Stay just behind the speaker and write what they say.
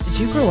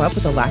you grow up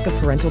with a lack of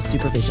parental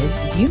supervision?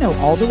 Do you know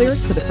all the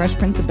lyrics to The Fresh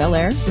Prince of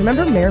Bel-Air?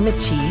 Remember Mayor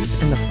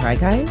McCheese and the Fry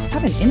Guys?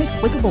 Have an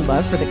inexplicable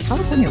love for the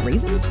California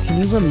Raisins?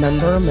 Can you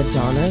remember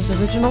Madonna's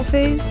original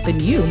face?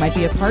 Then you might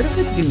be a part of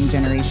the Doom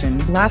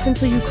generation. Laugh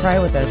until you cry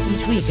with us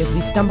each week as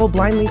we stumble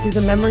blindly through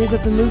the memories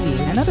of the movies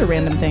And other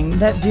random things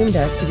that doomed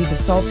us to be the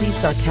salty,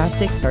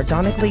 sarcastic,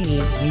 sardonic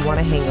ladies you want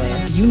to hang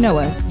with. You know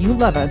us, you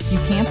love us, you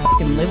can't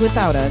fucking live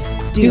without us.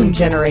 Doom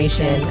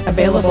Generation,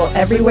 available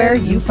everywhere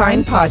you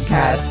find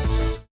podcasts.